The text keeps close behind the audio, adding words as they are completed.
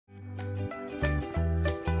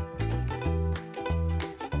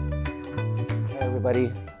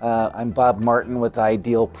everybody. I'm Bob Martin with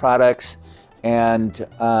Ideal Products, and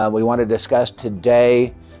we want to discuss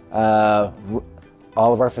today all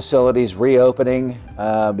of our facilities reopening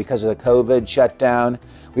because of the COVID shutdown.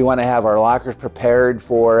 We want to have our lockers prepared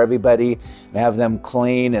for everybody and have them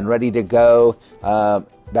clean and ready to go,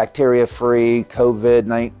 bacteria-free,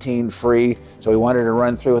 COVID-19 free. So we wanted to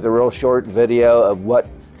run through with a real short video of what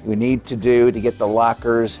we need to do to get the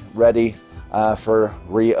lockers ready for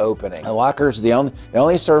reopening. The lockers, the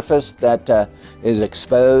only surface that is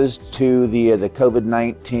exposed to the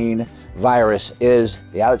COVID-19 virus is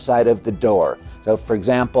the outside of the door. So for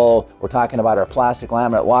example, we're talking about our plastic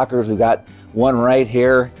laminate lockers. We've got one right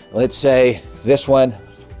here. Let's say this one,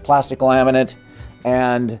 plastic laminate,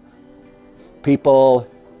 and people,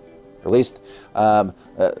 or at least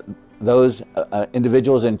those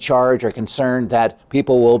individuals in charge are concerned that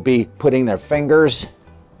people will be putting their fingers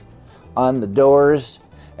on the doors,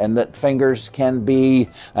 and that fingers can be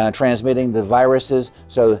transmitting the viruses.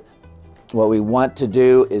 So what we want to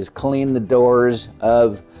do is clean the doors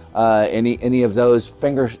of any of those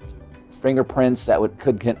fingerprints that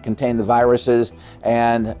could contain the viruses,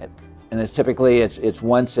 and it's typically it's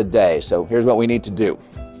once a day. So here's what we need to do.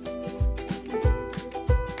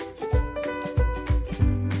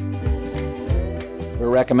 We're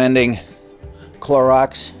recommending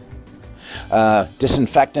Clorox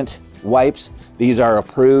disinfectant wipes. These are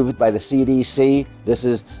approved by the CDC.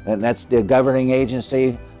 That's the governing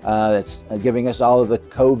agency that's giving us all of the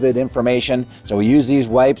COVID information. So we use these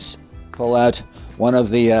wipes, pull out one of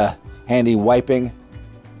the handy wiping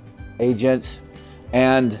agents,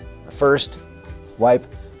 and the first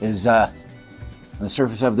wipe is on the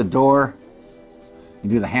surface of the door. You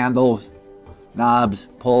do the handles, knobs,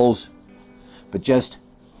 pulls, but just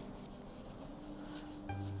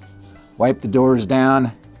wipe the doors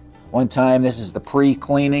down one time. This is the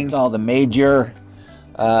pre-cleaning, all the major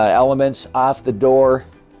elements off the door,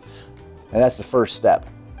 and that's the first step.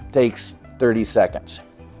 It takes 30 seconds.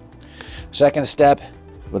 Second step,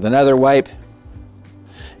 with another wipe,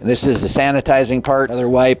 and this is the sanitizing part. Another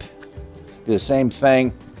wipe, do the same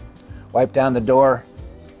thing. Wipe down the door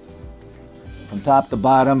from top to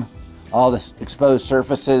bottom, all the exposed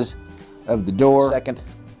surfaces of the door. Second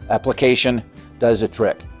application does a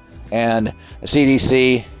trick, and the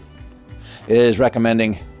CDC is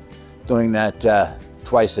recommending doing that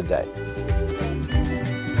twice a day.